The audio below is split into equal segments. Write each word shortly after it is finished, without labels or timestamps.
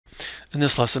In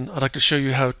this lesson, I'd like to show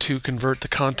you how to convert the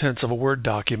contents of a Word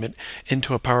document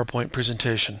into a PowerPoint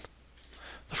presentation.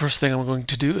 The first thing I'm going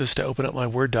to do is to open up my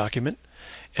Word document,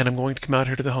 and I'm going to come out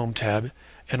here to the Home tab,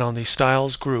 and on the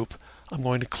Styles group, I'm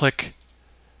going to click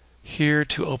here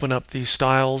to open up the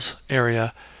Styles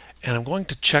area, and I'm going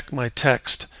to check my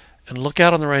text and look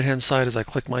out on the right hand side as I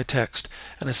click my text,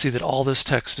 and I see that all this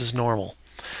text is normal.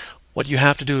 What you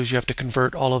have to do is you have to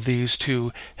convert all of these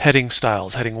to heading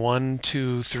styles, heading 1,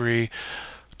 2, 3,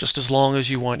 just as long as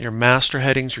you want your master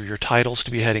headings or your titles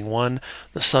to be heading 1,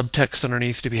 the subtext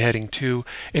underneath to be heading 2,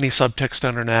 any subtext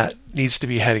under that needs to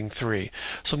be heading 3.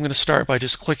 So I'm going to start by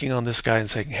just clicking on this guy and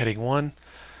saying heading 1.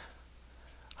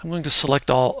 I'm going to select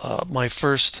all my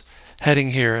first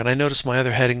heading here, and I notice my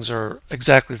other headings are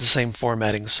exactly the same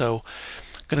formatting. So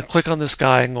I'm going to click on this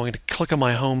guy. I'm going to click on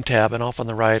my Home tab, and off on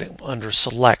the right under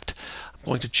Select, I'm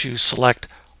going to choose Select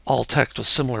All Text with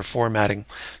Similar Formatting.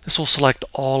 This will select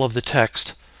all of the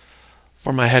text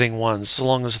for my heading 1s, so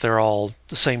long as they're all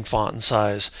the same font and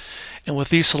size. And with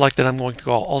these selected, I'm going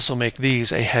to also make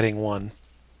these a heading 1.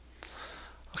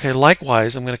 Okay,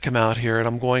 likewise, I'm going to come out here and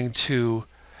I'm going to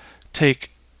take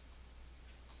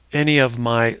any of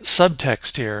my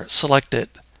subtext here, select it,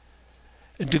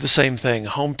 and do the same thing.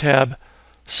 Home tab,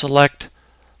 select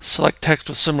text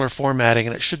with similar formatting,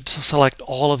 and it should select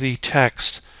all of the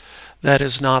text that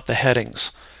is not the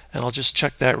headings. And I'll just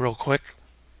check that real quick.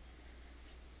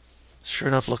 Sure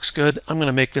enough, looks good. I'm going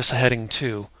to make this a heading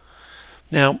 2.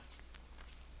 Now,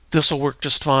 this will work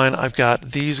just fine. I've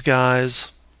got these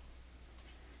guys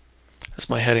as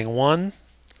my heading 1.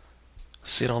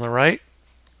 See it on the right.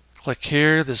 Click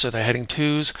here. These are the heading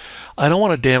 2s. I don't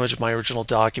want to damage my original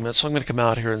document, so I'm going to come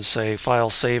out here and say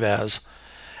File, Save As.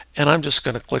 And I'm just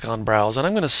going to click on Browse, and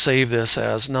I'm going to save this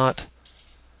as not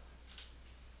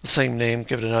the same name,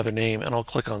 give it another name, and I'll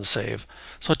click on Save,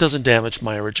 so it doesn't damage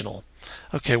my original.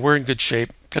 Okay, we're in good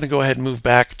shape. Going to go ahead and move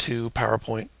back to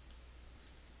PowerPoint.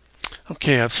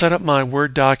 Okay, I've set up my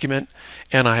Word document,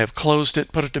 and I have closed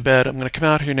it, put it to bed. I'm going to come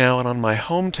out here now, and on my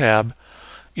Home tab,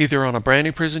 either on a brand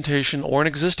new presentation or an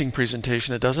existing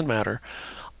presentation, it doesn't matter.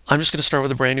 I'm just going to start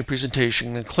with a brand new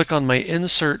presentation and click on my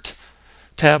Insert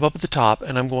tab up at the top,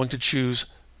 and I'm going to choose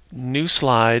New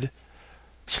Slide,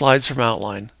 Slides from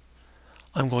Outline.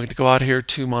 I'm going to go out here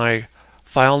to my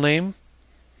file name,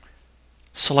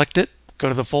 select it, go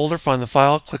to the folder, find the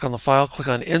file, click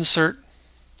on Insert,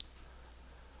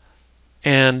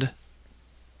 and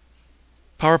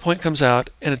PowerPoint comes out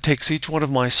and it takes each one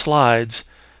of my slides,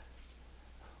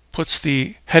 puts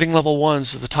the heading level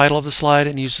 1s as the title of the slide,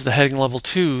 and uses the heading level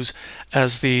 2s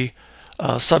as the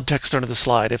subtext under the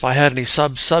slide. If I had any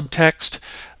subtext,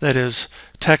 that is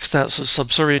text that's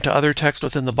subservient to other text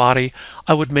within the body,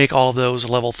 I would make all of those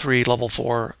level 3, level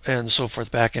 4, and so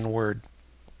forth back in Word.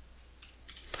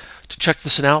 To check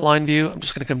this in outline view, I'm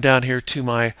just going to come down here to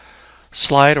my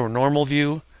slide or normal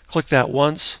view, click that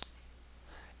once,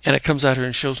 and it comes out here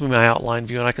and shows me my outline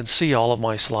view, and I can see all of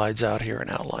my slides out here in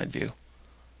outline view.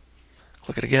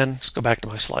 Click it again, let's go back to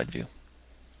my slide view.